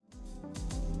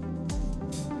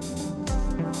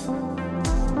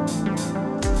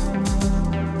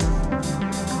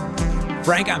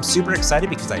Frank, I'm super excited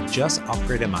because I just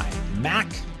upgraded my Mac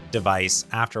device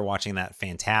after watching that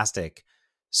fantastic,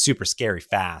 super scary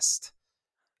fast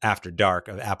After Dark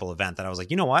of Apple event that I was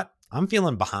like, you know what? I'm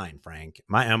feeling behind, Frank.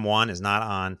 My M1 is not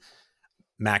on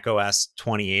Mac OS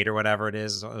 28 or whatever it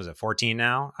is. What was it, 14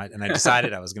 now? And I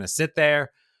decided I was going to sit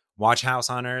there, watch House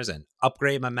Hunters, and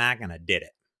upgrade my Mac, and I did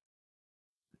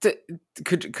it.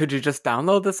 Could you just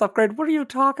download this upgrade? What are you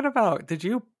talking about? Did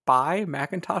you buy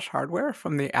Macintosh hardware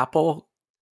from the Apple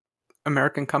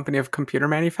American Company of Computer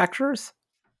Manufacturers?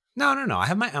 No. I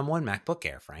have my M1 MacBook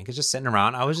Air, Frank. It's just sitting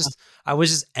around. I was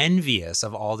just envious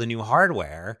of all the new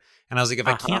hardware. And I was like, if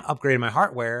I can't upgrade my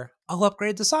hardware, I'll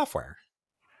upgrade the software.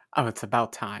 Oh, it's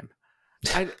about time.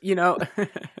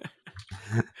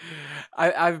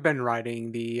 I've been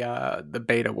riding the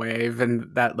beta wave,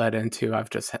 and that led into I've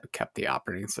just kept the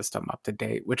operating system up to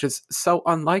date, which is so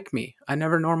unlike me. I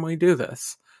never normally do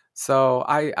this. So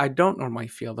I don't normally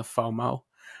feel the FOMO.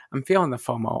 I'm feeling the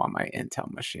FOMO on my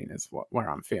Intel machine is where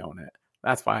I'm feeling it.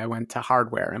 That's why I went to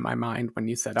hardware in my mind when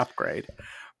you said upgrade.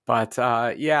 But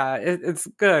yeah, it's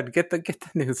good. Get the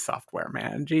new software,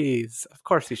 man. Jeez, of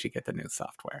course you should get the new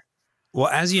software. Well,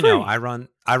 as you know, I run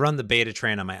the beta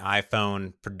train on my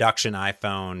iPhone, production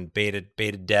iPhone, beta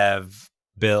dev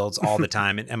builds all the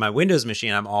time. And my Windows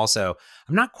machine, I'm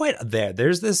not quite there.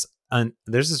 There's this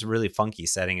really funky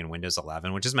setting in Windows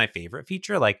 11, which is my favorite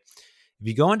feature. Like if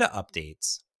you go into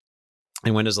updates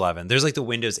in Windows 11, there's like the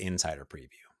Windows Insider preview,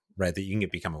 right? That you can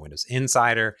become a Windows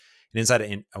Insider. And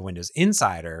inside a Windows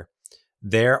Insider,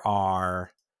 there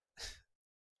are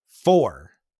 4.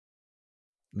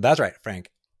 That's right, Frank.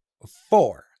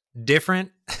 4 different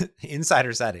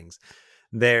insider settings.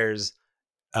 There's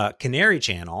Canary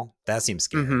channel. That seems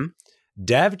scary. Mm-hmm.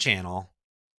 Dev channel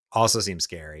also seems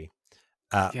scary.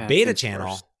 Beta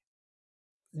channel. Worse.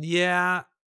 Yeah.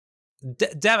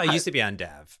 Dev. I used to be on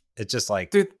Dev. It's just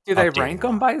like, do they rank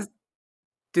them by?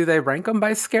 Do they rank them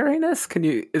by scariness?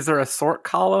 Is there a sort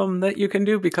column that you can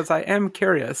do? Because I am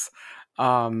curious.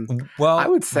 Well, I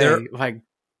would say like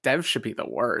Dev should be the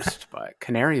worst, but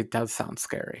Canary does sound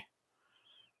scary.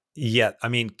 Yeah, I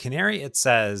mean, Canary, it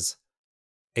says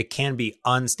it can be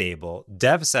unstable.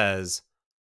 Dev says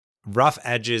rough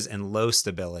edges and low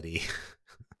stability.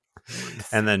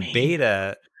 And then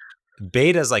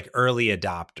beta's like early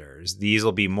adopters. These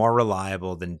will be more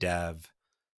reliable than Dev.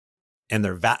 And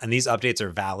and these updates are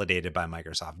validated by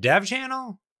Microsoft. Dev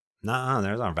channel? No,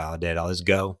 those aren't validated. I'll just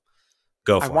go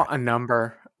for it. I want a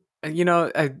number.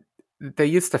 They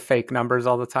used to fake numbers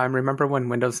all the time. Remember when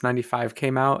Windows 95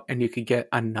 came out and you could get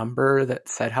a number that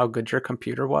said how good your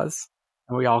computer was?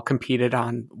 And we all competed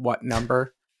on what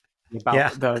number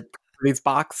the release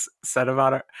box said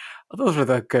about it. Those were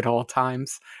the good old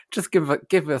times. Just give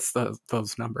us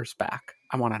those numbers back.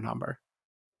 I want a number.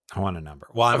 Well,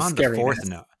 I'm on the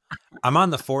 4th I'm on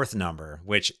the 4th number,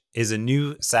 which is a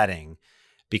new setting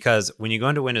because when you go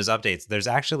into Windows updates, there's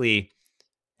actually...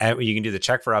 You can do the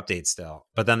check for updates still,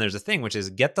 but then there's a thing which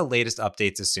is get the latest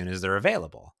updates as soon as they're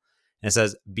available. And it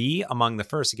says be among the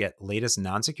first to get latest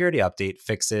non-security update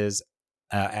fixes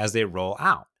as they roll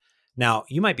out. Now,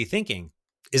 you might be thinking,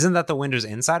 isn't that the Windows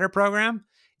Insider program?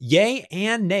 Yay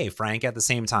and nay, Frank, at the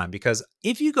same time, because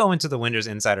if you go into the Windows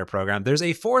Insider program, there's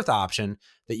a 4th option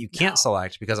that you can't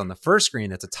select because on the first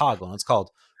screen, it's a toggle and it's called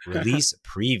Release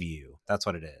Preview. That's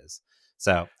what it is.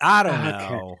 So I don't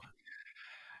know.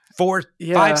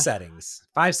 5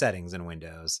 settings in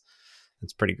Windows.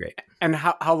 It's pretty great. And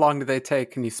how long do they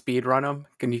take? Can you speed run them?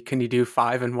 Can you do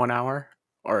 5 in 1 hour,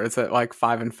 or is it like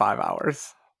 5 in 5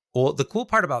 hours? Well, the cool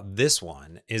part about this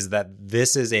one is that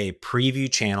this is a preview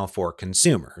channel for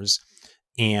consumers,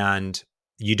 and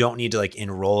you don't need to like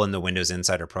enroll in the Windows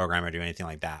Insider program or do anything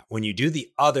like that. When you do the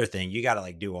other thing, you got to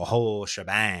like do a whole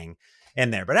shebang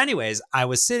in there. But anyways, I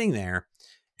was sitting there,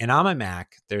 and on my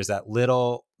Mac, there's that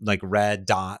little like red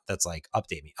dot that's like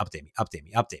update me.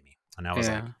 And I was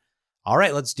like, all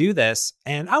right, let's do this.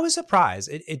 And I was surprised.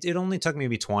 It only took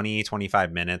maybe 20,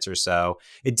 25 minutes or so.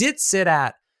 It did sit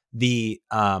at the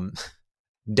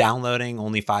downloading,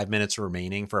 only 5 minutes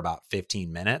remaining for about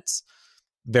 15 minutes.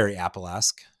 Very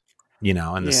Apple-esque, in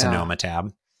the Sonoma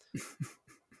tab.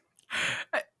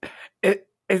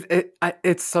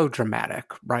 It's so dramatic,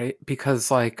 right? Because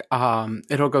like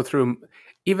it'll go through.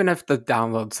 Even if the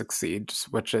download succeeds,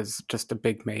 which is just a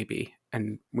big maybe,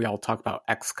 and we all talk about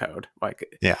Xcode,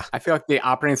 I feel like the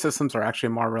operating systems are actually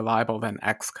more reliable than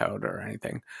Xcode or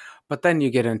anything. But then you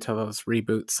get into those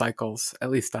reboot cycles, at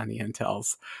least on the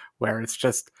Intels, where it's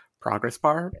just progress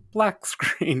bar, black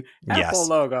screen, Apple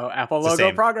logo,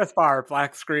 progress bar,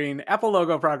 black screen, Apple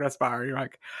logo, progress bar. You're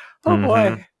like, oh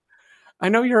boy, I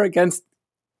know you're against.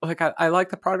 Like I like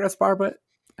the progress bar, but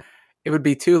It would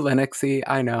be too Linuxy.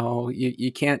 I know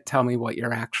you can't tell me what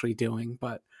you're actually doing,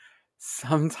 but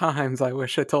sometimes I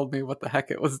wish it told me what the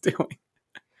heck it was doing.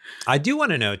 I do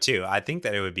want to know too. I think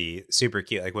that it would be super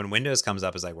cute. Like when Windows comes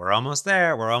up, it's like, we're almost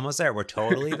there. We're almost there. We're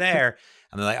totally there.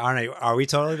 And they're like, are we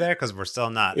totally there? Because we're still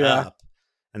not Yeah. up.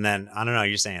 And then I don't know.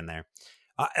 You're saying there.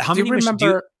 How Do you many machines do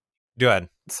you remember? go ahead?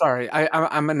 Sorry,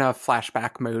 I'm in a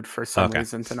flashback mood for some Okay.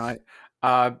 reason tonight.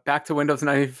 Back to Windows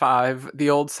 95, the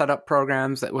old setup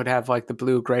programs that would have like the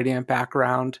blue gradient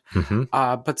background. Mm-hmm.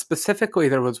 But specifically,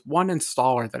 there was one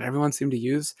installer that everyone seemed to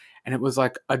use, and it was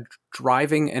like a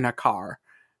driving in a car,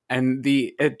 and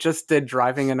it just did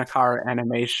driving in a car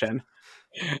animation,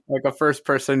 like a first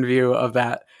person view of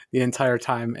that the entire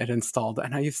time it installed.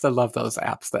 And I used to love those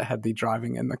apps that had the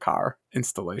driving in the car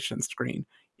installation screen.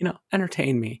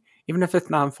 Entertain me. Even if it's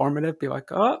not informative, be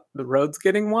like, oh, the road's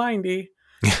getting windy.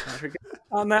 Better get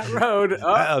on that road.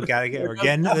 Oh, Oh, gotta get. there We're goes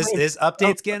getting my this oh,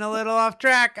 update's getting a little off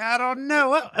track. I don't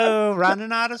know. Oh,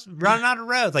 running out of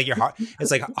roads. Like it's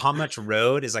like how much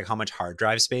road is like how much hard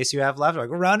drive space you have left. Like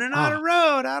we're running out oh, of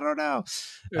road. I don't know.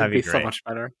 it would That'd be be so great. much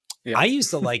better. Yeah. I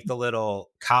used to like the little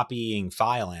copying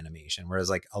file animation, whereas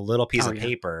like a little piece Oh, of yeah.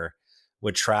 paper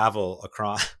would travel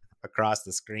across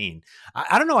the screen.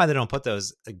 I don't know why they don't put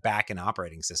those like back in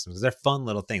operating systems. They're fun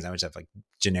little things. I would have like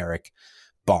generic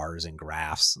bars and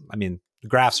graphs. I mean,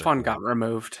 graphs are Fun cool. got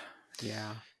removed.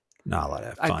 Yeah. Not a lot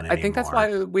of fun I think that's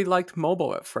anymore. why we liked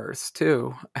mobile at first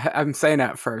too. I'm saying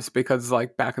at first because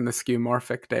like back in the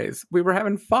skeuomorphic days, we were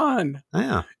having fun.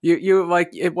 Yeah. You like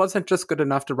it wasn't just good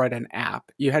enough to write an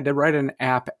app. You had to write an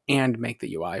app and make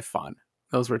the UI fun.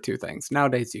 Those were two things.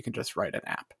 Nowadays you can just write an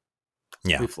app.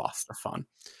 Yeah. We've lost the fun.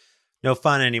 No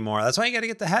fun anymore. That's why you got to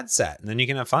get the headset and then you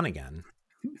can have fun again.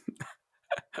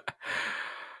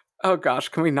 Oh gosh,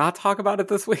 can we not talk about it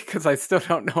this week? Because I still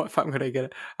don't know if I'm going to get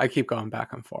it. I keep going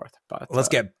back and forth. But Let's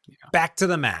get back to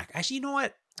the Mac. Actually, you know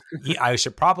what? I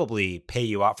should probably pay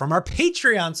you out from our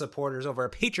Patreon supporters over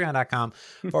at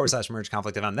patreon.com/merge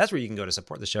conflict FM. That's where you can go to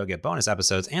support the show, get bonus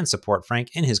episodes, and support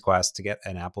Frank in his quest to get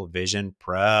an Apple Vision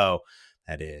Pro.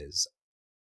 That is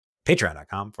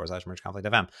patreon.com/merge conflict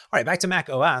FM. All right, back to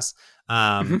Mac OS.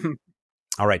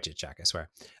 All right, Jitchak, I swear.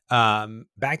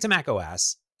 Back to Mac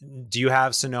OS. Do you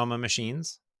have Sonoma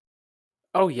machines?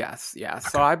 Oh yes, yeah. Okay.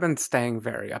 So I've been staying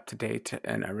very up to date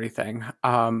and everything.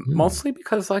 Mostly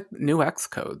because like new X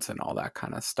codes and all that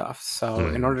kind of stuff. So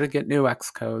in order to get new X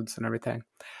codes and everything.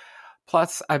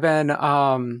 Plus I've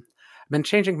been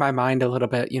changing my mind a little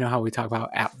bit. You know how we talk about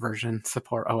app version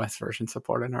support, OS version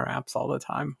support in our apps all the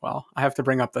time. Well, I have to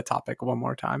bring up the topic one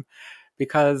more time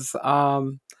because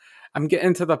I'm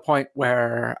getting to the point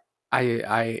where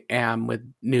I am with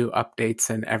new updates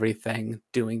and everything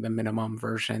doing the minimum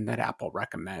version that Apple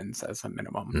recommends as a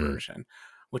minimum version,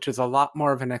 which is a lot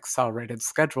more of an accelerated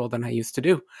schedule than I used to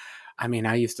do. I mean,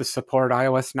 I used to support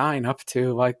iOS 9 up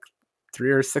to like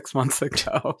 3 or 6 months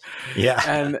ago. Yeah.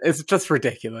 And it's just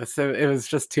ridiculous. It was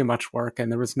just too much work and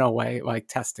there was no way like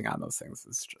testing on those things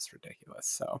is just ridiculous.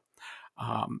 So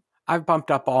I've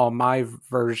bumped up all my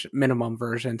minimum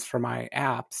versions for my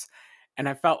apps. And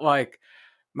I felt like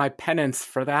my penance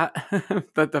for that,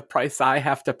 the price I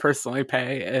have to personally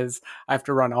pay is I have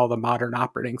to run all the modern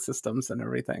operating systems and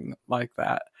everything like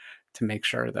that to make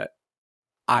sure that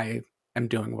I am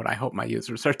doing what I hope my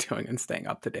users are doing and staying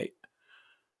up to date.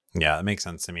 Yeah, that makes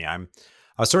sense to me. I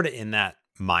was sort of in that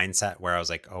mindset where I was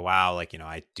like, oh wow, like,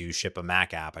 I do ship a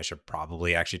Mac app. I should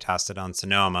probably actually test it on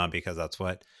Sonoma because that's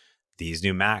what these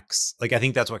new Macs, like, I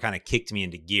think that's what kind of kicked me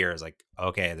into gear is like,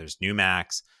 okay, there's new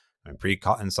Macs. I'm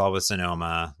pre-installed with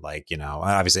Sonoma. Like,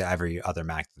 obviously every other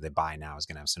Mac that they buy now is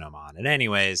going to have Sonoma on it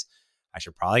anyways. I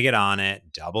should probably get on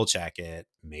it, double check it,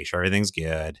 make sure everything's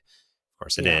good. Of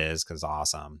course it is because it's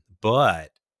awesome. But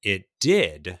it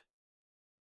did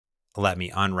let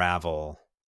me unravel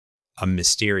a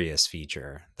mysterious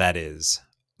feature that is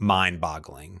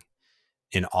mind-boggling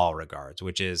in all regards,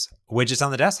 which is widgets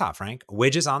on the desktop, Frank.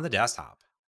 Widgets on the desktop.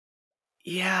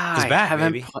 Yeah, It's back,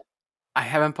 baby. I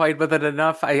haven't played with it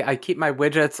enough. I keep my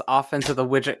widgets off into the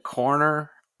widget corner.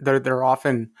 They're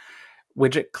often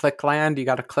widget click land. You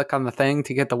got to click on the thing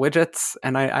to get the widgets,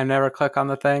 and I never click on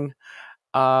the thing.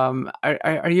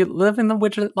 Are you living the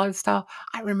widget lifestyle?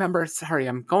 I remember. Sorry,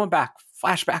 I'm going back.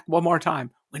 Flashback one more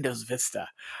time. Windows Vista,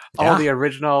 all the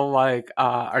original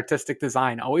artistic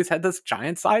design always had this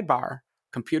giant sidebar.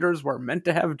 Computers were meant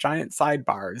to have giant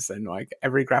sidebars, and like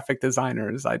every graphic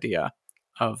designer's idea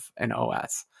of an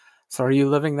OS. So are you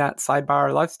living that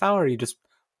sidebar lifestyle, or are you just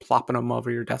plopping them over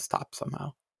your desktop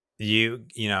somehow? You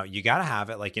got to have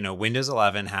it. Like, Windows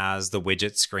 11 has the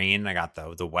widget screen. I got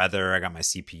the weather. I got my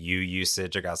CPU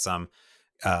usage. I got some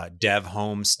dev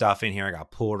home stuff in here. I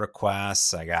got pull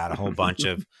requests. I got a whole bunch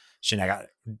of shit. I got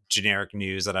generic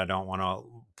news that I don't want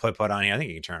to put on here. I think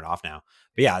you can turn it off now.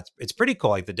 But yeah, it's pretty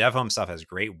cool. Like the dev home stuff has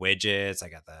great widgets. I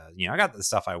got the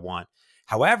stuff I want.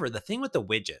 However, the thing with the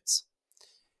widgets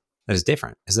that is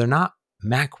different is they're not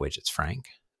Mac widgets, Frank.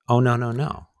 Oh,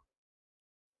 no.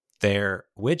 They're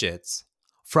widgets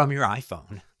from your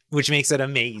iPhone, which makes it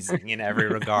amazing in every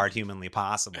regard humanly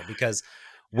possible. Because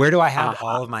where do I have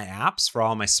all of my apps for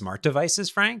all my smart devices,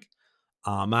 Frank?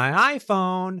 On my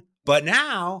iPhone. But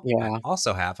now I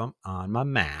also have them on my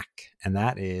Mac. And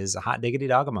that is a hot diggity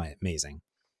dog amazing.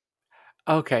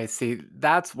 Okay, see,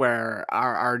 that's where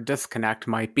our disconnect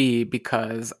might be,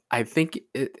 because I think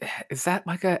is that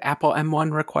like a Apple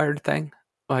M1 required thing?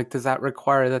 Like, does that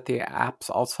require that the apps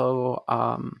also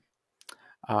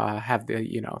have the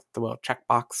the little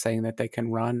checkbox saying that they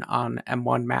can run on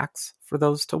M1 Macs for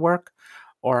those to work?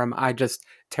 Or am I just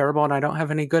terrible and I don't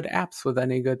have any good apps with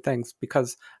any good things?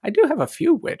 Because I do have a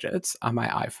few widgets on my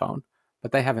iPhone,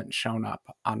 but they haven't shown up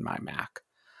on my Mac.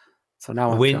 So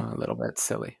now I'm feeling a little bit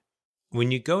silly. When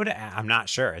you go to, I'm not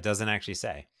sure. It doesn't actually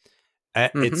say.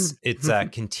 It's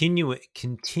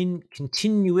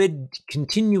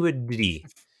continuity.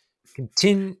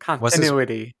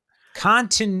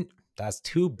 That's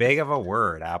too big of a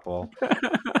word, Apple.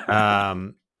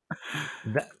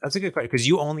 That's a good question, because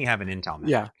you only have an Intel Mac.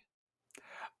 Yeah.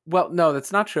 Well, no,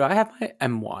 that's not true. I have my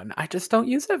M1. I just don't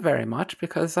use it very much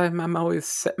because I'm always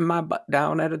sitting my butt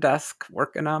down at a desk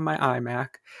working on my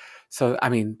iMac. So, I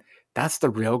mean, that's the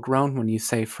real groan when you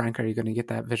say, Frank, are you going to get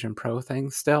that Vision Pro thing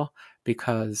still?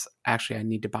 Because actually, I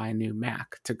need to buy a new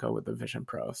Mac to go with the Vision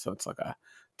Pro. So it's like a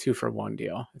 2-for-1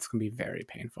 deal. It's going to be very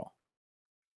painful.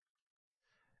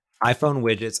 iPhone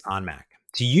widgets on Mac.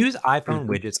 To use iPhone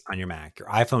widgets on your Mac, your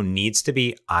iPhone needs to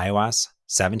be iOS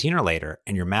 17 or later,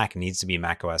 and your Mac needs to be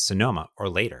macOS Sonoma or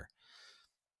later.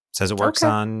 It says it works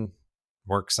on.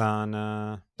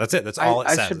 That's it. That's all it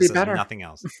says. Should be it says better. Nothing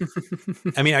else.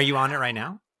 I mean, are you on it right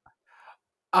now?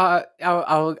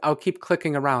 I'll keep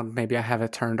clicking around. Maybe I have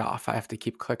it turned off. I have to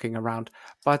keep clicking around.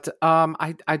 But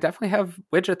I definitely have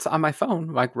widgets on my phone,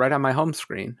 like right on my home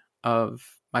screen of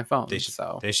my phone. You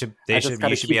should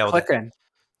be able clicking.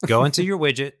 To go into your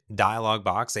widget dialog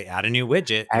box. They add a new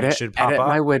widget. And it should pop edit up.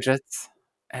 My widgets.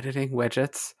 Editing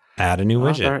widgets. Add a new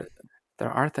widget. There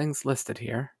are things listed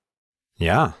here.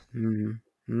 Yeah. Are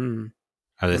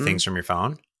there things from your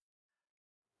phone?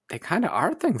 They kind of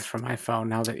are things from my phone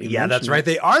now that you mention that's right.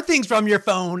 They are things from your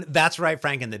phone. That's right,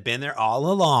 Frank. And they've been there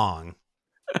all along.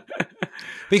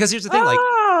 Because here's the thing.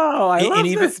 I love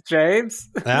this, James.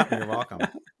 You're welcome.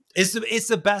 It's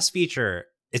the best feature.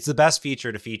 It's the best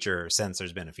feature to feature since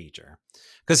there's been a feature.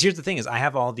 Because here's the thing is I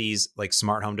have all these like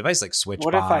smart home devices like SwitchBots.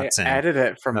 What if I added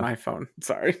it from my phone?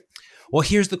 Sorry. Well,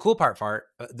 here's the cool part.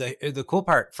 The cool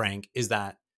part, Frank, is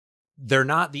that they're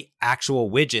not the actual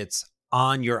widgets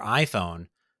on your iPhone.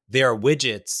 They are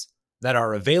widgets that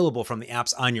are available from the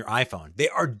apps on your iPhone. They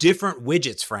are different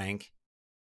widgets, Frank.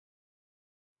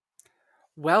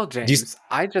 Well, James,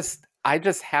 I just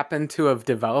happen to have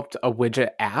developed a widget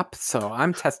app, so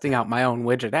I'm testing out my own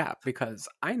widget app because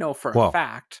I know for a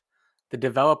fact the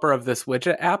developer of this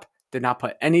widget app did not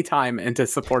put any time into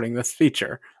supporting this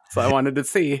feature. So I wanted to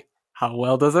see how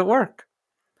well does it work.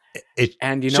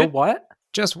 And you know what?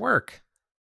 Just work.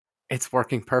 It's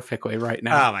working perfectly right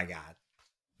now. Oh my God.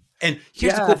 And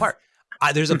here's the cool part.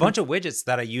 There's a bunch of widgets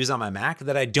that I use on my Mac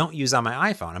that I don't use on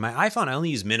my iPhone. On my iPhone, I only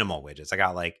use minimal widgets. I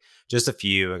got like just a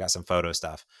few. I got some photo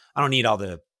stuff. I don't need all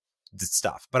the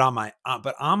stuff. But on my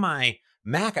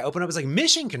Mac, I open up as like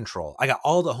mission control. I got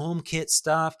all the HomeKit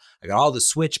stuff. I got all the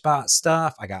SwitchBot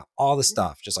stuff. I got all the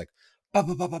stuff. Just like pop,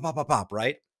 pop, pop, pop, pop, pop,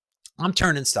 right? I'm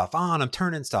turning stuff on. I'm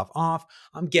turning stuff off.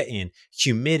 I'm getting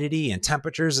humidity and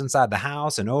temperatures inside the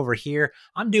house and over here.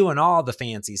 I'm doing all the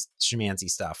fancy schmancy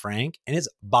stuff, Frank, and it's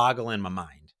boggling my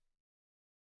mind.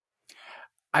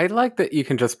 I like that you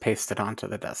can just paste it onto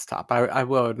the desktop. I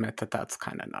will admit that that's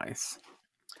kind of nice.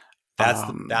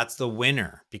 That's the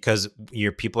winner because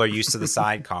your people are used to the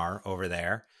sidecar over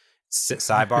there,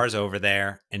 sidebars over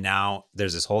there, and now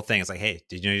there's this whole thing. It's like, hey,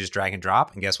 did you know you just drag and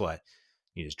drop? And guess what?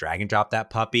 You just drag and drop that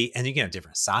puppy and you can have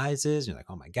different sizes. You're like,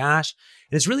 oh my gosh.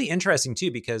 And it's really interesting too,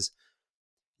 because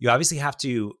you obviously have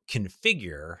to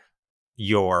configure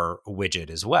your widget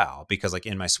as well. Because like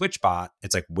in my SwitchBot,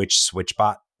 it's like, which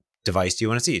SwitchBot device do you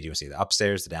want to see? Do you want to see the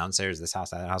upstairs, the downstairs, this house,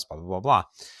 that house, blah, blah, blah, blah.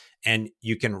 And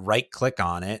you can right click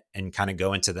on it and kind of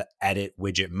go into the edit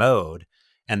widget mode.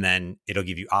 And then it'll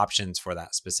give you options for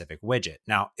that specific widget.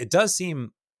 Now it does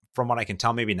seem, from what I can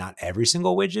tell, maybe not every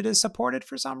single widget is supported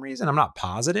for some reason. I'm not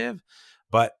positive,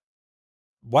 but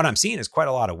what I'm seeing is quite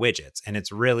a lot of widgets, and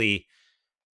it's really,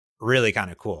 really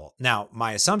kind of cool. Now,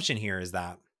 my assumption here is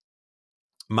that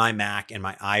my Mac and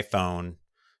my iPhone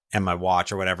and my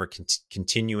watch or whatever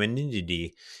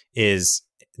continuity is,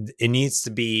 it needs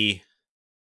to be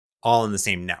all in the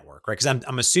same network, right? Because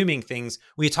I'm assuming things,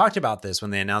 we talked about this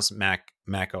when they announced Mac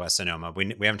OS Sonoma.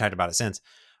 We haven't talked about it since,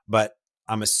 but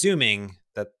I'm assuming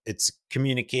that it's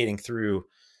communicating through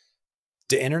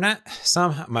the internet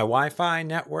somehow, my Wi-Fi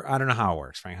network. I don't know how it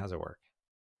works. Frank, how's it work?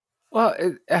 Well,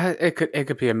 it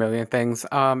could be a million things.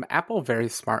 Apple very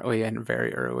smartly and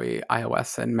very early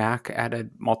iOS and Mac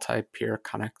added multi-peer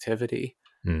connectivity,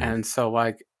 Mm. and so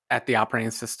like at the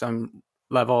operating system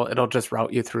level, it'll just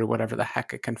route you through whatever the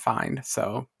heck it can find.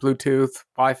 So Bluetooth,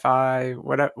 Wi-Fi,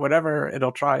 whatever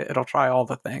it'll try all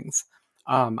the things.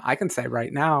 I can say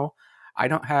right now, I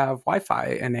don't have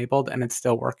Wi-Fi enabled, and it's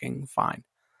still working fine.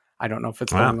 I don't know if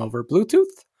it's Wow. going over Bluetooth.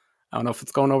 I don't know if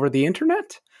it's going over the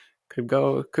internet.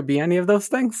 Could be any of those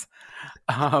things.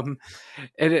 Um,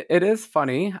 it is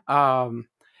funny.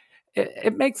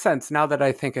 It makes sense now that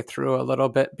I think it through a little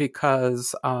bit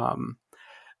because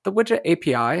the widget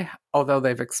API, although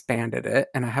they've expanded it,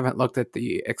 and I haven't looked at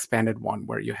the expanded one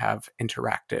where you have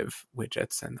interactive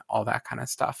widgets and all that kind of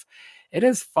stuff, it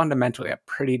is fundamentally a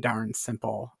pretty darn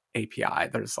simple API.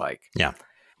 There's like Yeah.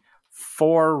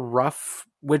 4 rough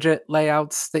widget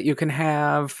layouts that you can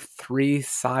have, 3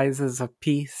 sizes of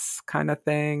piece kind of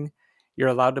thing. You're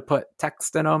allowed to put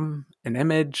text in them, an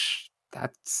image.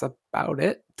 That's about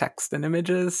it. Text and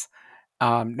images.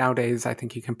 Nowadays, I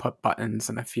think you can put buttons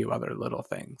and a few other little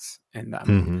things in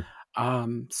them.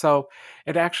 Mm-hmm. So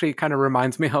it actually kind of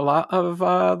reminds me a lot of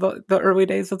the early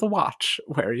days of the watch,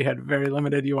 where you had very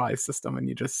limited UI system and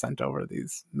you just sent over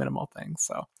these minimal things.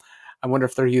 So I wonder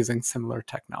if they're using similar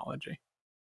technology.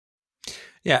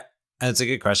 Yeah, and it's a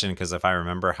good question because if I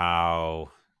remember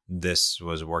how this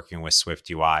was working with Swift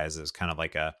UI, is it was kind of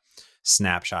like a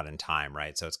snapshot in time,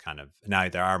 right? So it's kind of, now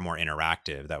there are more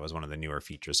interactive. That was one of the newer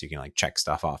features. So you can like check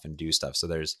stuff off and do stuff. So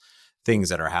there's things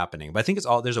that are happening. But I think it's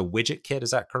all, there's a widget kit.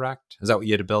 Is that correct? Is that what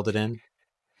you had to build it in?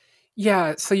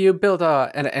 Yeah, so you build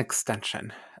an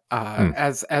extension. Hmm.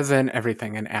 As in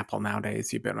everything in Apple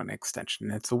nowadays, you build an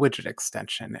extension. It's a widget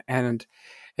extension, and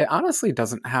it honestly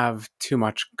doesn't have too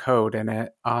much code in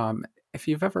it. If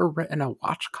you've ever written a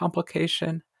watch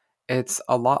complication, it's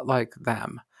a lot like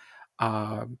them.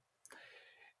 Um,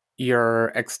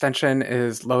 your extension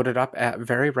is loaded up at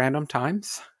very random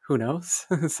times. Who knows?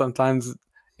 Sometimes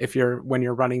if you're when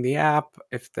you're running the app,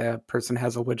 if the person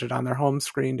has a widget on their home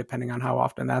screen, depending on how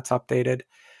often that's updated,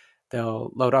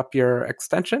 they'll load up your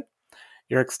extension.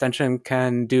 Your extension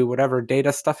can do whatever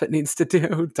data stuff it needs to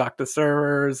do, talk to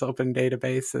servers, open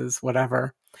databases,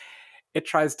 whatever. It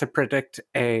tries to predict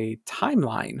a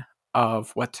timeline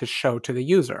of what to show to the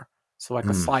user. So like a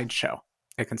Mm. slideshow.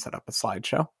 It can set up a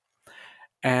slideshow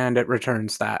and it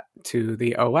returns that to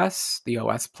the OS. The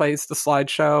OS plays the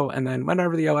slideshow, and then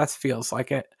whenever the OS feels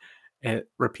like it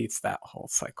repeats that whole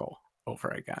cycle over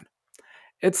again.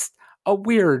 It's a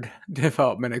weird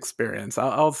development experience.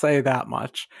 I'll say that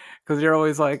much because you're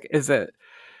always like, is it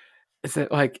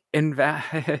like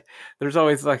there's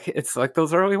always like it's like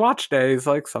those early watch days.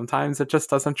 Like sometimes it just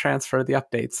doesn't transfer the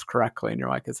updates correctly, and you're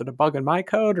like, is it a bug in my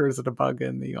code or is it a bug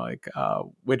in the like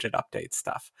widget update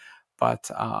stuff? But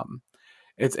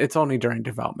it's only during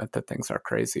development that things are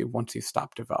crazy. Once you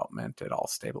stop development, it all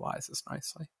stabilizes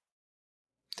nicely.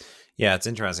 Yeah, it's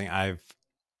interesting. I've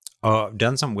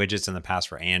done some widgets in the past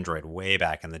for Android way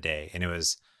back in the day, and it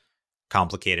was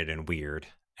complicated and weird.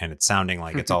 And it's sounding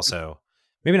like it's also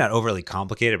maybe not overly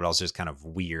complicated, but also just kind of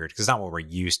weird because it's not what we're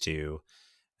used to.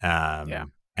 Yeah.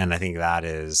 And I think that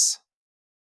is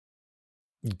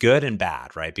good and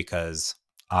bad, right? Because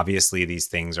obviously these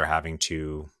things are having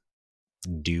to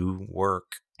do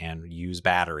work and use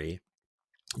battery,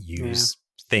 Yeah. use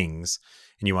things,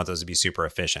 and you want those to be super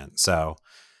efficient. So,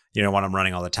 when I'm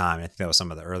running all the time, I think that was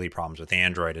some of the early problems with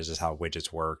Android is just how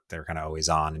widgets work. They're kind of always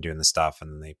on and doing the stuff,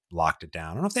 and then they locked it down.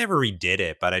 I don't know if they ever redid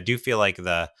it, but I do feel like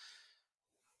the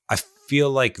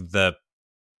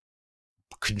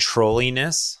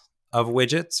controlliness of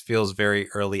widgets feels very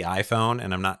early iPhone,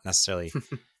 and I'm not necessarily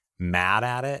mad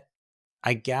at it,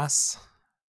 I guess,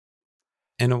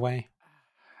 in a way.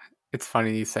 It's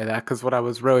funny you say that because what I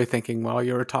was really thinking while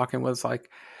you were talking was like,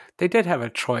 they did have a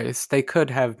choice. They could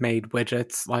have made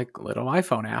widgets like little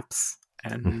iPhone apps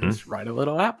and Mm-hmm. just write a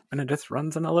little app and it just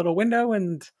runs in a little window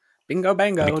and bingo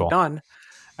Pretty bango, cool. done.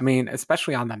 I mean,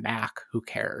 especially on the Mac, who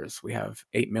cares? We have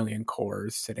 8 million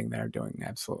cores sitting there doing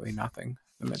absolutely nothing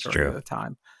the It's majority of true. the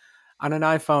time. On an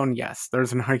iPhone, yes,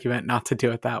 there's an argument not to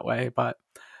do it that way, but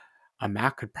a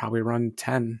Mac could probably run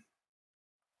 10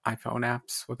 iPhone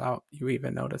apps without you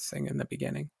even noticing in the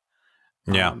beginning.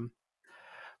 Yeah. Um,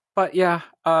 but yeah,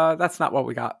 that's not what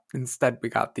we got. Instead, we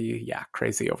got the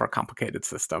crazy overcomplicated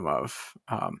system of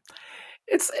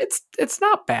it's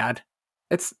not bad.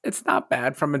 It's not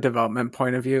bad from a development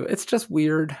point of view. It's just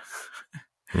weird.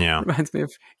 Yeah. Reminds me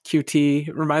of Qt.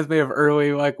 Reminds me of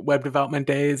early like web development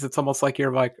days. It's almost like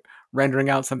you're like rendering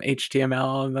out some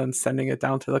HTML and then sending it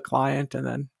down to the client, and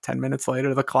then 10 minutes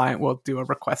later the client will do a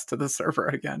request to the server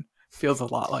again. Feels a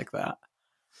lot like that.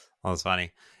 Well, that's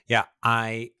funny. Yeah.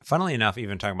 Funnily enough,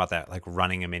 even talking about that, like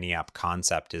running a mini app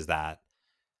concept, is that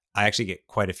I actually get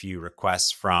quite a few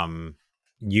requests from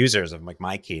users of like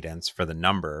my cadence for the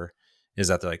number, is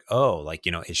that they're like, oh, like,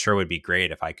 it sure would be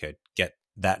great if I could get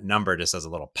that number just as a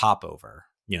little popover,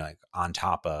 like on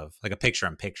top of like a picture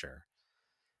in picture.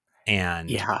 And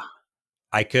Yeah.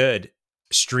 I could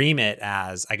I could stream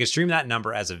that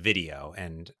number as a video.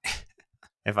 And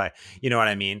if you know what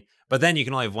I mean? But then you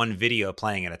can only have one video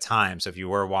playing at a time. So if you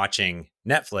were watching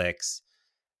Netflix,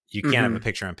 you can't have a Mm-hmm.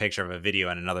 picture in picture of a video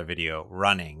and another video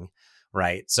running,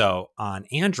 right? So on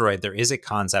Android, there is a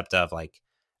concept of like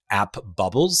app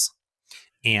bubbles.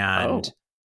 And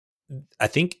Oh, I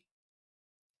think,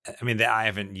 I mean, I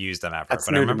haven't used them ever, that's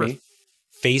but I new to remember me.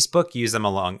 Facebook used them a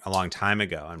long time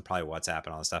ago, and probably WhatsApp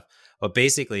and all this stuff. But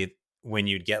basically, when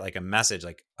you'd get like a message,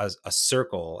 like a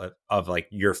circle of like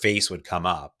your face would come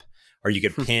up, or you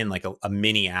could pin like a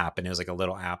mini app, and it was like a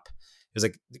little app. It was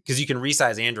like, because you can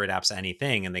resize Android apps to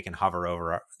anything, and they can hover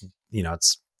over.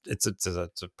 It's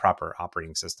a proper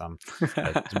operating system,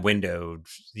 windowed.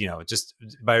 Just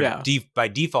Yeah. by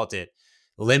default it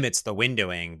limits the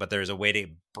windowing, but there's a way to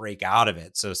break out of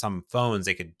it. So some phones,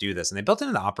 they could do this, and they built it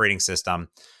into the operating system.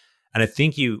 And I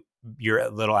think your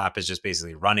little app is just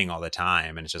basically running all the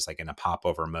time, and it's just like in a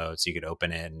popover mode. So you could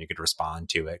open it and you could respond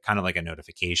to it, kind of like a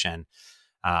notification.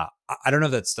 I don't know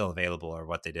if that's still available or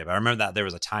what they did, but I remember that there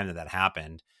was a time that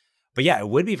happened. But yeah, it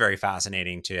would be very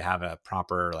fascinating to have a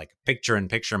proper like picture in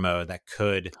picture mode that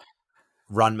could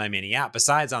run my mini app,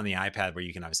 besides on the iPad where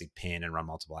you can obviously pin and run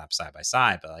multiple apps side by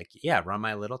side. But like, yeah, run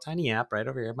my little tiny app right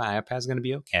over here. My iPad's going to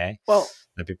be okay. Well,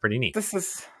 That'd be pretty neat. this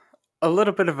is a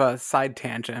little bit of a side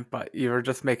tangent, but you were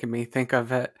just making me think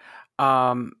of it.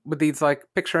 With these like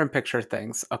picture in picture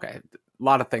things. Okay, a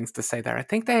lot of things to say there. I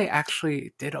think they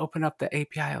actually did open up the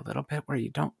API a little bit where you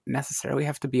don't necessarily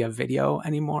have to be a video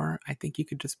anymore. I think you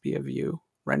could just be a view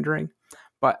rendering.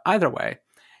 But either way,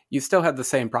 you still have the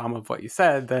same problem of what you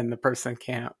said. Then the person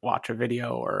can't watch a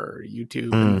video or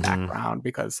YouTube in the Mm-hmm. background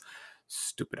because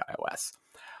stupid iOS.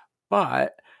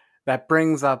 But that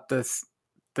brings up this.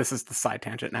 This is the side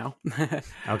tangent now.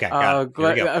 Okay, got it. Here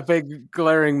we go. A big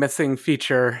glaring missing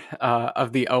feature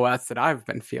of the OS that I've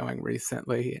been feeling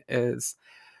recently is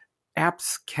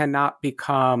apps cannot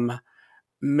become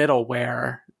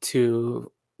middleware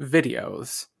to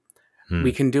videos. Hmm.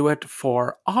 We can do it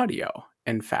for audio,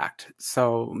 in fact.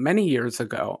 So many years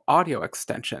ago, audio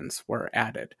extensions were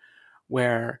added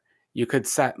where you could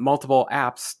set multiple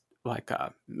apps, like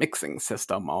a mixing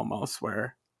system almost,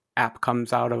 where app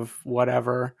comes out of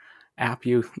whatever app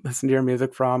you listen to your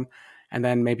music from, and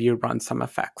then maybe you run some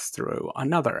effects through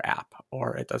another app,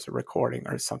 or it does a recording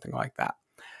or something like that.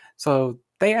 So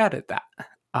they added that.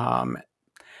 Um,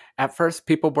 at first,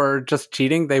 people were just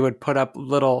cheating. They would put up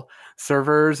little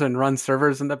servers and run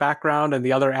servers in the background, and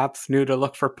the other apps knew to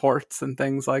look for ports and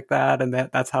things like that. And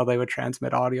that's how they would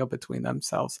transmit audio between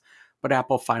themselves. But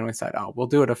Apple finally said, oh, we'll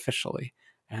do it officially,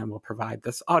 and we'll provide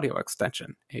this audio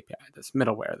extension API, this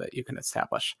middleware that you can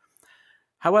establish.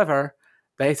 However,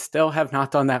 they still have not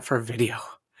done that for video.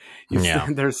 Yeah.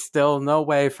 There's still no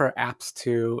way for apps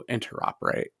to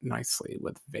interoperate nicely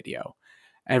with video.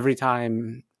 Every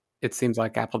time it seems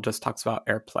like Apple just talks about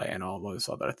AirPlay and all those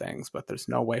other things, but there's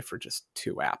no way for just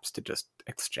two apps to just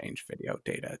exchange video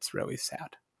data. It's really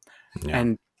sad. Yeah.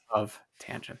 And of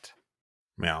tangent.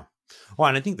 Yeah. Well,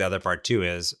 and I think the other part too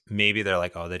is maybe they're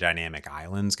like, oh, the dynamic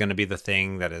island's going to be the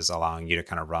thing that is allowing you to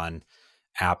kind of run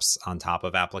apps on top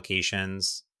of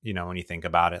applications. When you think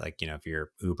about it, like, if you're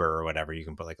Uber or whatever, you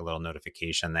can put like a little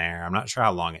notification there. I'm not sure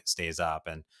how long it stays up.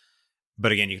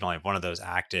 But again, you can only have one of those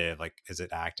active. Like, is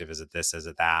it active? Is it this? Is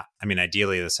it that? I mean,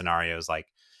 ideally the scenario is like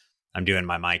I'm doing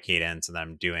my cadence and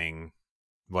I'm doing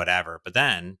whatever, but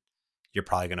then you're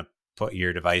probably going to put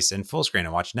your device in full screen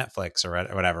and watch Netflix or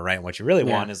whatever, right? And what you really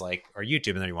Yeah. want is like, or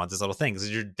YouTube, and then you want this little thing, because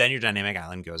then your dynamic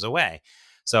island goes away.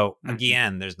 So Mm-hmm.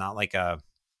 again, there's not like a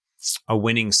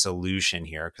winning solution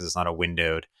here, because it's not a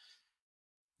windowed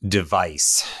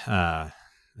device. Yeah,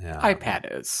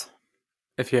 iPad is.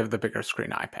 If you have the bigger screen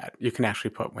iPad, you can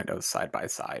actually put windows side by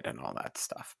side and all that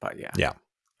stuff. But yeah, yeah.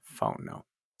 phone, no.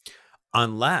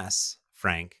 Unless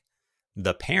Frank,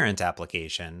 the parent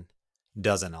application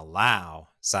doesn't allow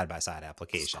side-by-side It's the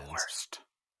applications. worst.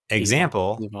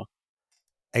 Example, Evil.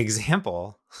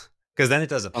 because then it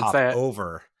does a Don't pop say it.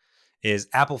 over, is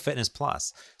Apple Fitness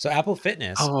Plus. So Apple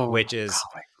Fitness, Oh, which is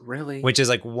God, really?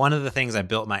 like one of the things I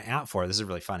built my app for. This is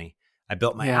really funny. I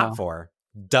built my Yeah, app for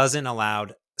doesn't allow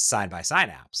side-by-side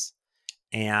apps.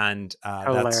 And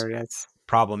that's hilarious.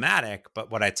 problematic.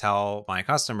 But what I tell my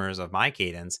customers of my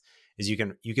cadence is you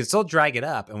can still drag it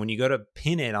up, and when you go to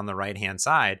pin it on the right hand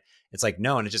side, it's like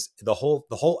no, and it just the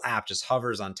whole app just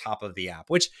hovers on top of the app,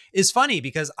 which is funny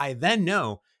because I then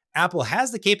know Apple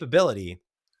has the capability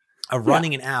of Yeah.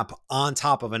 running an app on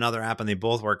top of another app, and they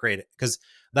both work great, because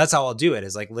that's how I'll do it.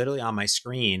 Is like literally on my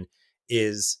screen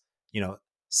is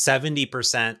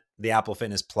 70% the Apple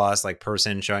Fitness Plus like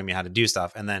person showing me how to do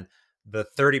stuff, and then the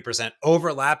 30%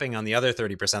 overlapping on the other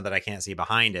 30% that I can't see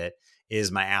behind it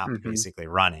is my app Hmm. basically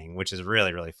running, which is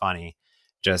really, really funny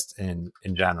just in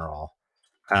general.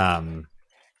 Um,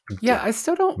 Yeah, yeah, I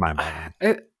still don't. mind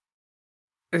boggling.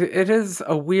 It is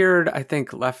a weird, I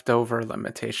think, leftover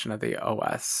limitation of the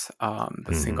OS, the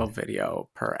Mm-hmm. single video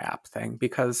per app thing,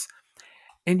 because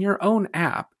in your own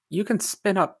app, you can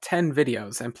spin up 10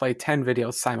 videos and play 10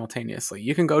 videos simultaneously.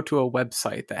 You can go to a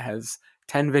website that has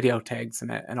 10 video tags in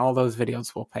it, and all those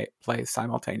videos will play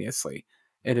simultaneously.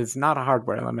 It is not a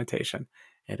hardware limitation.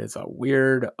 It is a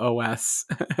weird OS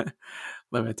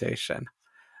limitation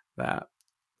that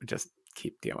we just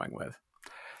keep dealing with.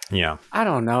 Yeah. I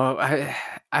don't know.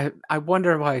 I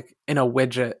wonder, like, in a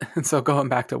widget. So going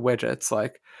back to widgets,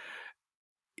 like,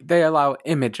 they allow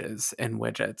images in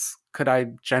widgets. Could I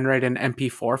generate an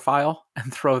MP4 file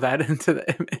and throw that into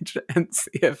the image and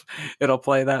see if it'll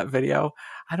play that video?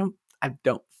 I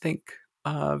don't think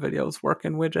videos work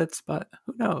in widgets, but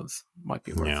who knows? Might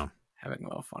be worth Yeah. having a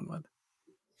little fun with.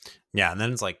 Yeah. And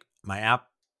then it's like my app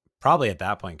probably at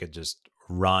that point could just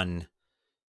run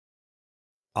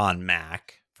on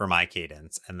Mac for my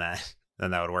cadence, and then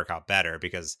then that would work out better,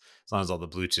 because as long as all the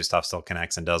Bluetooth stuff still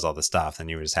connects and does all the stuff, then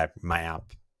you would just have my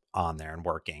app on there and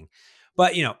working.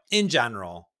 But in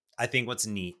general, I think what's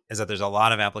neat is that there's a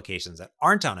lot of applications that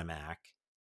aren't on a Mac,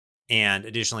 and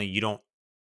additionally, you don't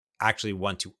actually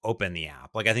want to open the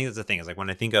app. Like I think that's the thing, is like when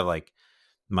I think of like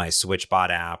my SwitchBot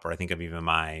app, or I think of even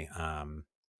my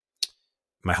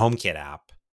HomeKit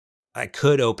app, I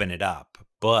could open it up,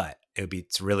 but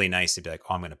it's really nice to be like,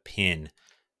 oh, I'm going to pin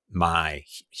my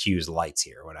Hughes lights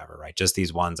here or whatever, right? Just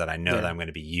these ones that I know that Yeah. I'm going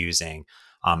to be using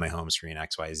on my home screen,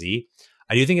 XYZ.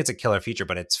 I do think it's a killer feature,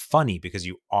 but it's funny because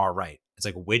you are right. It's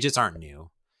like widgets aren't new.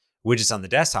 Widgets on the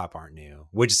desktop aren't new.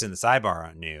 Widgets in the sidebar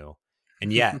aren't new.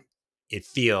 And yet it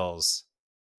feels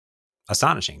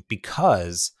astonishing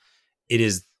because it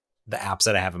is the apps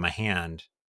that I have in my hand,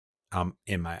 on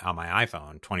my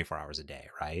iPhone 24 hours a day,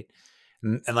 right?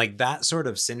 And like that sort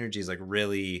of synergy is like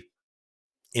really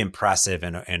impressive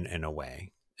in a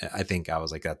way. I think I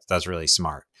was like, that's really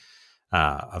smart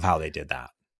of how they did that.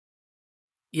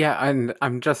 Yeah, and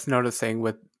I'm just noticing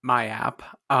with my app,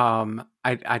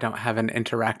 I don't have an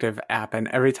interactive app, and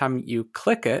every time you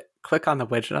click on the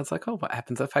widget, I was like, oh, what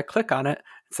happens if I click on it?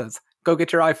 It says, "Go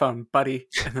get your iPhone, buddy,"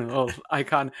 and a little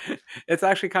icon. It's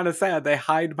actually kind of sad. They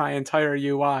hide my entire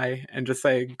UI and just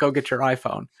say, "Go get your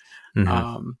iPhone." Mm-hmm.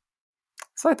 Um,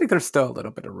 so I think there's still a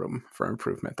little bit of room for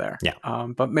improvement there. Yeah.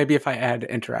 But maybe if I add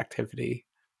interactivity,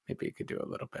 maybe you could do a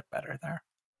little bit better there.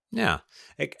 Yeah.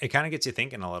 It kind of gets you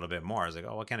thinking a little bit more. I was like,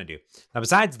 oh, what can I do? Now,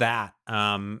 besides that,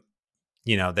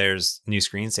 there's new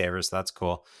screensavers. So that's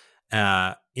cool.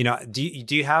 Do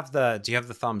you have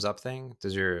the thumbs up thing?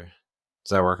 Does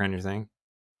that work on your thing?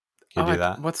 Can you do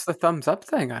that? What's the thumbs up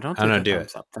thing? I don't I don't do know. the Do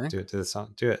it. thumbs up thing. Do it to the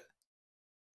song. Do it.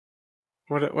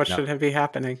 What No, should have be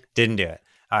happening? didn't do it.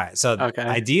 All right. So Okay.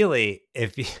 ideally,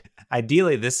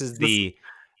 this is Is this the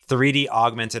 3D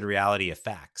augmented reality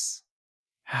effects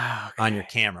on your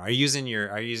okay? camera. Are you using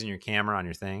your camera on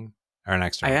your thing, or an I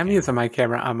external am using camera? my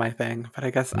camera on my thing, but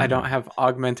I guess I don't have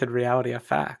augmented reality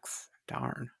effects.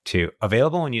 Darn. 2,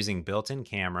 available when using built-in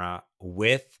camera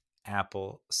with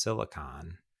Apple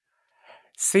Silicon.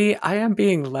 See, I am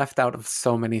being left out of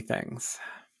so many things.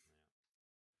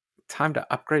 Time to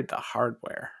upgrade the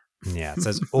hardware. Yeah, it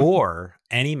says or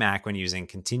any Mac when using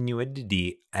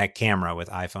continuity at camera with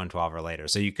iPhone 12 or later.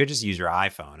 So you could just use your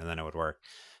iPhone and then it would work.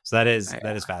 So that is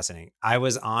fascinating. I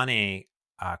was on a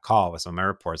call with some of my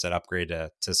reports that upgrade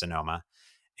to Sonoma,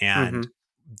 Mm-hmm. and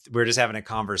we're just having a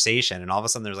conversation, and all of a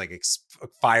sudden there's like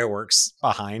fireworks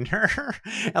behind her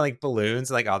and like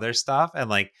balloons, like other stuff, and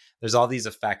like there's all these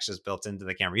effects just built into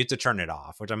the camera. You have to turn it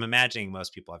off, which I'm imagining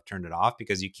most people have turned it off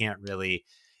because you can't really.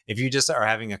 if you just are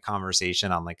having a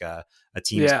conversation on like a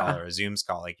Teams call Yeah. or a Zooms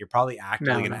call, like you're probably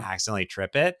actively No, going to no. accidentally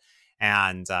trip it.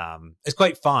 And it's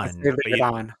quite I say fun, leave but it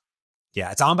on.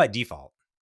 yeah, it's on by default.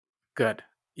 Good.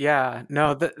 Yeah.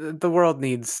 No, the world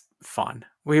needs fun.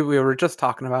 We were just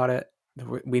talking about it.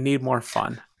 We need more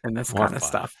fun in this More kind of fun.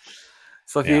 stuff.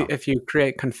 So Yeah. if you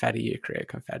create confetti, you create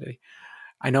confetti.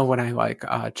 I know when I like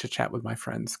chit chat with my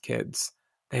friends' kids,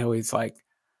 they always like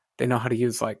they know how to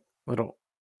use like little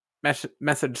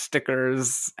message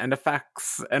stickers and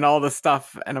effects and all this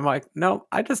stuff. And I'm like, no,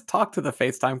 I just talk to the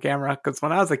FaceTime camera because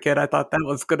when I was a kid, I thought that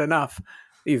was good enough.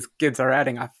 These kids are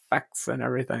adding effects and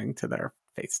everything to their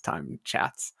FaceTime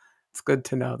chats. It's good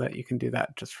to know that you can do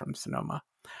that just from Sonoma.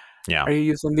 Yeah. Are you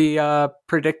using the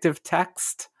predictive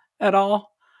text at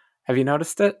all? Have you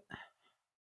noticed it?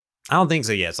 I don't think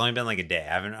so yet. It's only been like a day.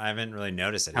 I haven't really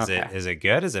noticed it. Okay. Is it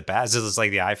good? Is it bad? Is it just like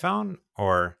the iPhone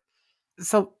or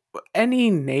So any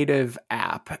native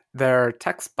app, their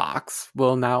text box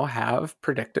will now have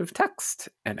predictive text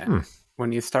in it hmm.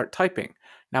 when you start typing.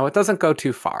 Now it doesn't go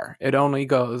too far. It only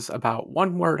goes about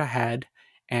one word ahead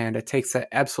and it takes it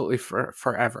absolutely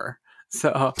forever.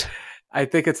 So I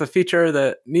think it's a feature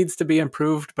that needs to be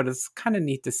improved, but it's kind of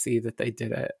neat to see that they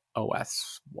did it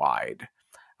OS wide.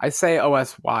 I say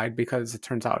OS wide because it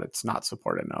turns out it's not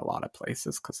supported in a lot of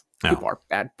places because No. people are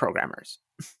bad programmers.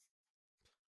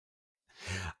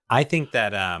 I think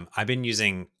that I've been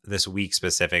using this week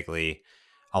specifically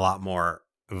a lot more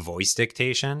voice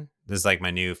dictation. This is like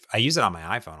my new. I use it on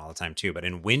my iPhone all the time too, but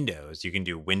in Windows you can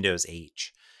do Windows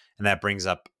H, and that brings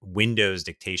up Windows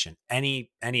dictation. Any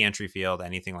entry field,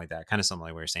 anything like that, kind of similar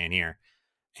to what you're saying here.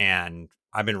 And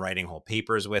I've been writing whole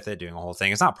papers with it, doing a whole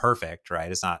thing. It's not perfect,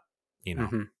 right? It's not, you know,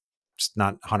 Mm-hmm. just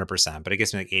not 100%, but it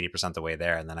gets me like 80% the way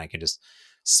there. And then I can just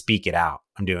speak it out.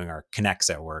 I'm doing our connects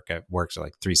at work. It works with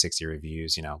like 360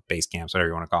 reviews, base camps, whatever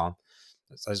you want to call them.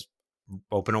 So I just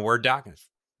open a Word doc and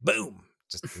boom,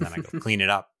 and then I go clean it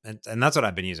up. And that's what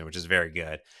I've been using, which is very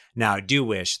good. Now, I do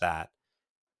wish that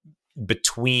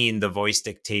between the voice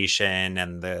dictation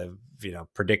and the,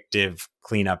 predictive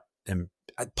cleanup and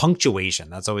punctuation,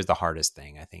 that's always the hardest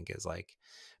thing, I think, is like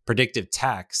predictive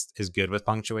text is good with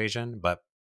punctuation, but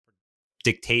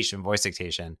voice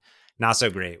dictation, not so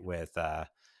great with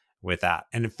that.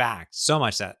 And in fact, so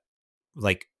much that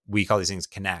like we call these things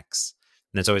connects,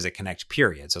 and it's always a connect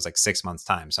period. So it's like 6 months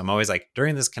time. So I'm always like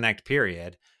during this connect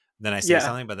period, then I say Yeah.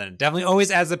 something, but then it definitely always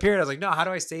adds the period. I was like, no, how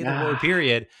do I say the word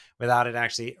period without it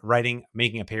actually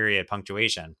making a period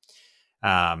punctuation?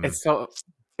 It's so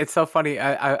it's so funny.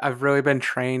 I've really been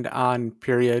trained on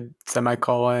period,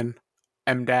 semicolon,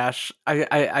 M dash.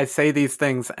 I say these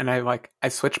things and I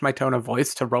switch my tone of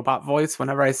voice to robot voice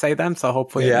whenever I say them. So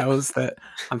hopefully it Yeah. knows that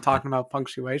I'm talking about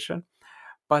punctuation.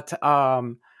 But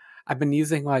I've been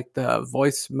using like the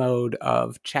voice mode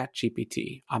of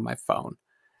ChatGPT on my phone.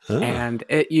 Huh. And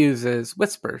it uses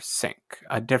Whisper Sync,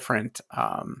 a different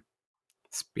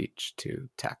speech to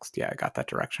text. Yeah, I got that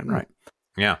direction right.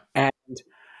 Yeah. And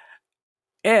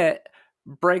it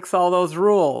breaks all those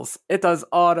rules. It does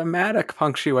automatic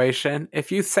punctuation.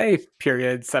 If you say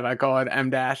period, semicolon, M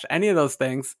dash, any of those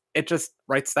things, it just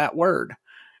writes that word.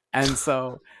 And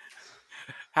so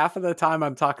half of the time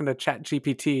I'm talking to Chat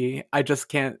GPT, I just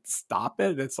can't stop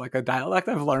it. It's like a dialect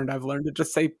I've learned. I've learned to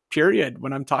just say period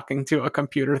when I'm talking to a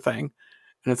computer thing.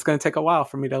 And it's going to take a while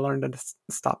for me to learn to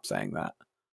stop saying that.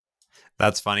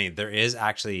 That's funny. There is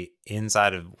actually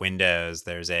inside of Windows,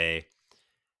 there's a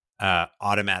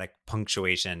automatic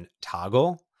punctuation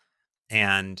toggle,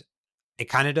 and it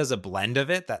kind of does a blend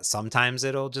of it that sometimes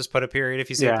it'll just put a period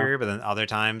if you say a Yeah. period, but then other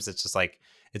times it's just like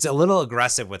it's a little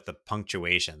aggressive with the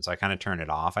punctuation. So I kind of turn it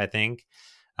off, I think.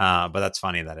 But that's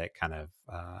funny that it kind of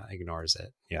ignores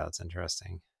it. Yeah, that's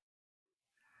interesting.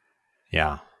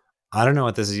 Yeah. I don't know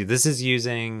what this is. This is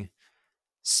using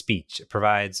speech. It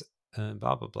provides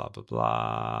blah, blah, blah, blah,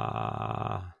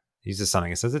 blah. Uses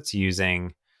something. It says it's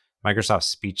using Microsoft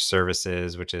Speech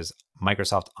Services, which is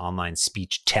Microsoft Online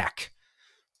Speech Tech.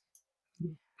 I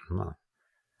don't know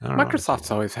what it's Microsoft's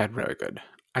using. always had really good.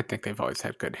 I think they've always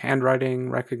had good handwriting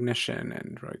recognition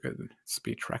and really good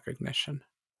speech recognition.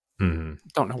 Mm-hmm.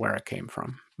 Don't know where it came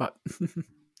from, but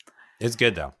It's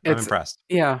good though. I'm it's impressed.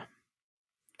 yeah,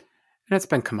 and it's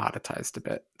been commoditized a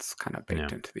bit. It's kind of baked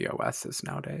Yeah. into the OSs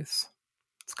nowadays.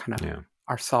 It's kind of Yeah.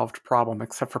 our solved problem,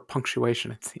 except for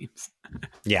punctuation, it seems.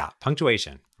 Yeah.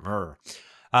 Punctuation.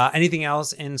 Anything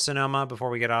else in Sonoma before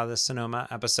we get out of this Sonoma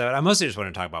episode? I mostly just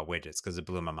want to talk about widgets because it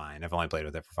blew my mind. I've only played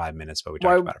with it for 5 minutes, but we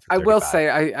talked about it for 35. I will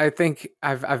say, I think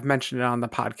I've mentioned it on the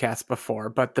podcast before,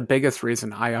 but the biggest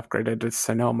reason I upgraded to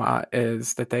Sonoma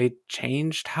is that they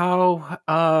changed how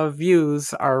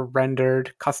views are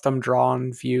rendered. Custom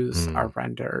drawn views are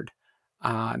rendered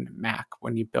on Mac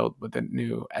when you build with a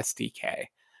new SDK.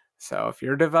 So if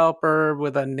you're a developer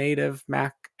with a native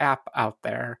Mac app out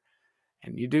there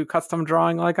and you do custom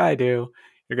drawing like I do,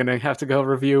 you're going to have to go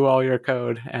review all your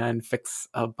code and fix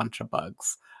a bunch of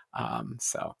bugs.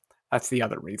 So that's the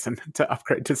other reason to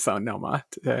upgrade to Sonoma,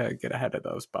 to get ahead of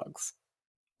those bugs.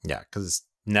 Yeah, because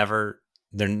they're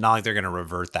not like they're going to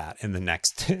revert that in the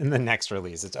next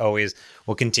release. It's always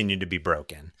will continue to be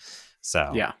broken.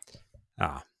 So yeah.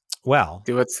 Well,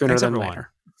 do it sooner than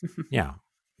later. Yeah.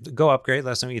 Go upgrade.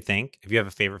 Let us know what you think. If you have a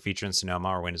favorite feature in Sonoma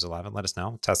or Windows 11, let us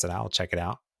know. Test it out. We'll check it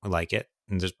out. We like it.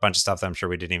 And there's a bunch of stuff that I'm sure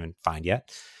we didn't even find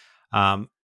yet.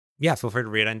 Yeah, feel free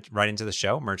to write into the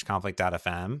show,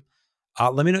 mergeconflict.fm.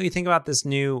 Let me know what you think about this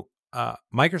new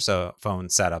microphone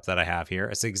setup that I have here.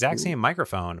 It's the exact same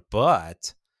microphone,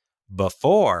 but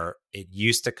before it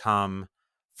used to come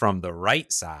from the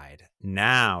right side.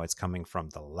 Now it's coming from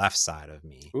the left side of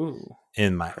me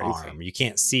in my arm. You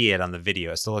can't see it on the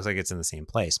video. It still looks like it's in the same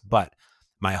place. But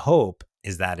my hope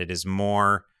is that it is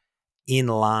more in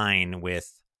line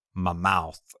with my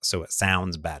mouth so it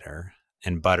sounds better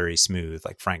and buttery smooth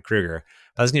like Frank Krueger.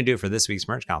 But that's going to do it for this week's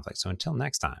Merge Conflict. So until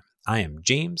next time, I am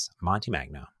James Monty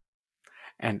Magno.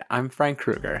 And I'm Frank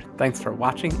Krueger. Thanks for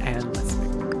watching and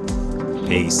listening.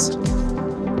 Peace.